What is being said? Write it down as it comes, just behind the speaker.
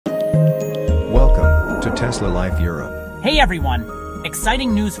to Tesla Life Europe. Hey everyone!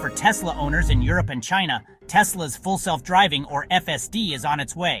 Exciting news for Tesla owners in Europe and China. Tesla's full self-driving, or FSD, is on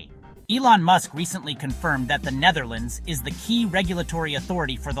its way. Elon Musk recently confirmed that the Netherlands is the key regulatory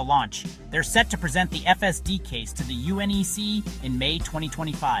authority for the launch. They're set to present the FSD case to the UNECE in May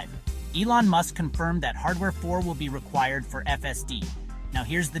 2025. Elon Musk confirmed that Hardware 4 will be required for FSD. Now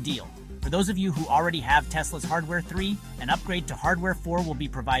here's the deal. For those of you who already have Tesla's Hardware 3, an upgrade to Hardware 4 will be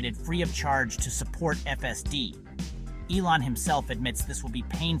provided free of charge to support FSD. Elon himself admits this will be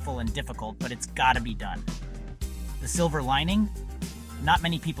painful and difficult, but it's gotta be done. The silver lining? Not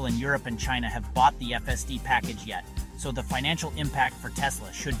many people in Europe and China have bought the FSD package yet, so the financial impact for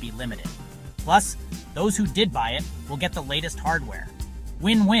Tesla should be limited. Plus, those who did buy it will get the latest hardware.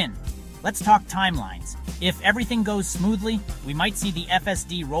 Win-win. Let's talk timelines. If everything goes smoothly, we might see the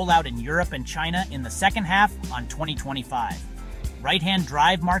FSD roll out in Europe and China in the second half on 2025. Right-hand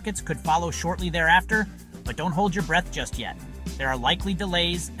drive markets could follow shortly thereafter, but don't hold your breath just yet. There are likely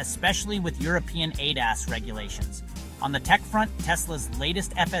delays, especially with European ADAS regulations. On the tech front, Tesla's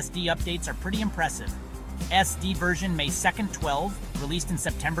latest FSD updates are pretty impressive. SD version May 2nd 12, released in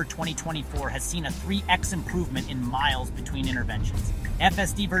September 2024, has seen a 3x improvement in miles between interventions.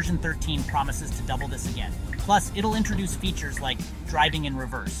 FSD version 13 promises to double this again. Plus, it'll introduce features like driving in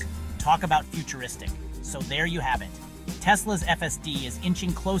reverse. Talk about futuristic. So there you have it. Tesla's FSD is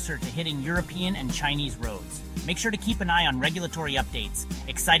inching closer to hitting European and Chinese roads. Make sure to keep an eye on regulatory updates.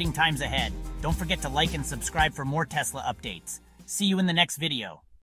 Exciting times ahead. Don't forget to like and subscribe for more Tesla updates. See you in the next video.